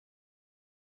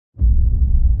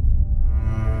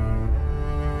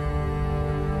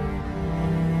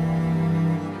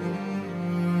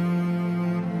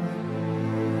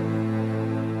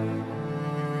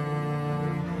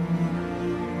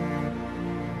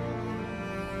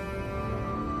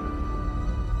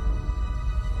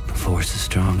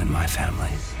strong in my family.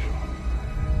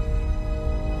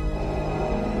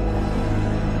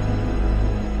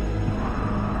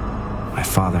 My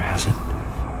father has it.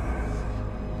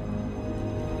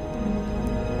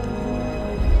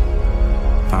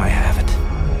 I have it.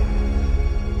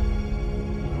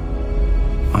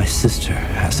 My sister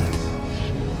has it.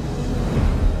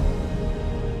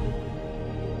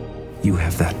 You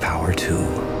have that power too.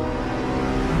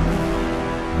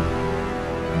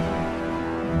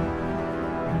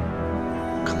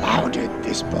 Clouded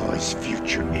this boy's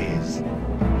future is.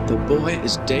 The boy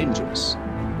is dangerous.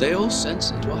 They all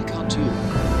sense it. Why can't you?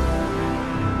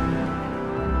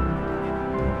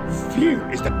 Fear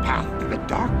is the path to the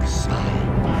dark side.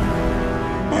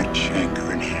 Much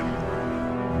anger in him.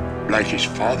 Like his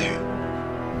father.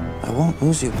 I won't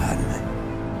lose you, Padme.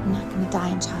 I'm not gonna die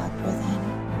in childbirth, Hen.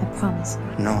 I promise you.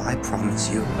 No, I promise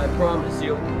you. I promise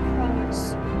you.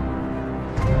 Promise.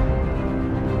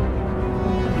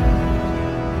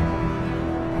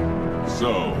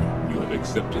 So, you have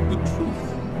accepted the truth.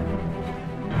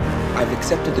 I've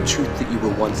accepted the truth that you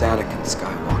were once Anakin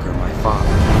Skywalker, my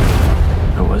father.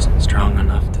 I wasn't strong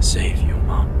enough to save you,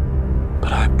 Mom.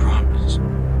 But I promise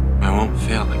I won't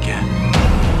fail again.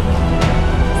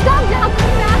 Stop now!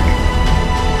 Come back!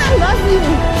 I love you!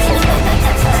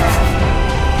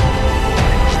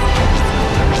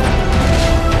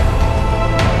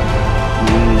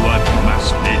 What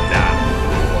must be done,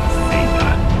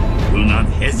 Vader? Do not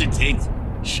hesitate.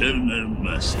 Show no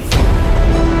mercy. I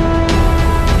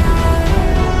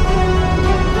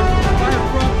have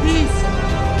brought peace,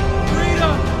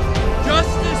 freedom,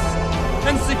 justice,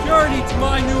 and security to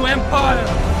my new empire.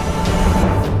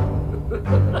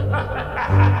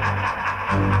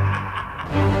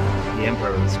 The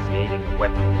Emperor is creating a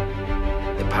weapon,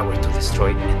 the power to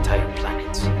destroy entire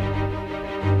planets.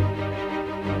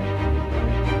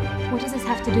 What does this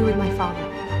have to do with my father?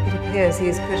 It appears he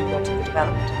is critical to the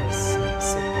development of this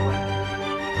super weapon.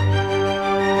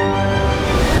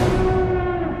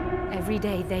 Every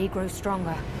day they grow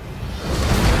stronger.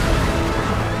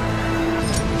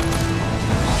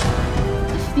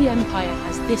 If the Empire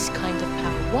has this kind of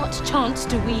power, what chance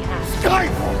do we have?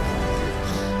 Skywalker!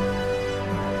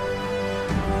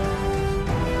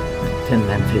 10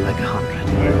 men feel like 100.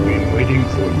 I've been waiting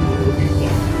for you,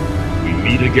 Obi-Wan. We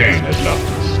meet again at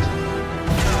last.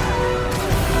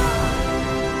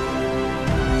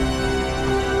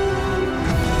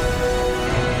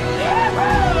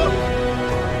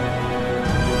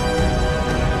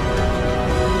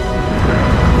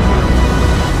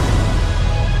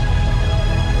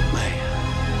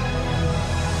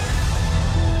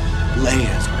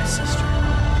 Leia's my sister.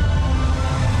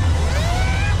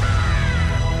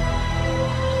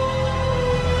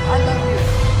 I love you.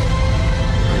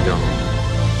 I don't.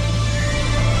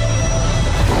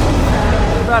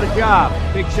 What about a job?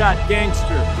 Big shot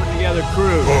gangster, putting together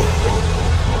crew.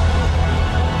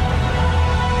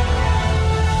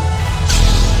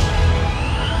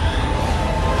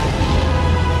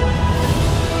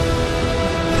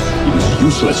 It is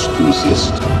useless to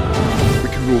resist. We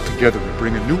can rule together and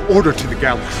bring a new order to the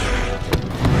galaxy.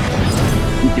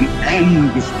 We can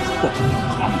end this destructive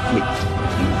conflict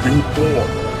and bring order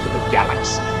to the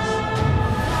galaxy.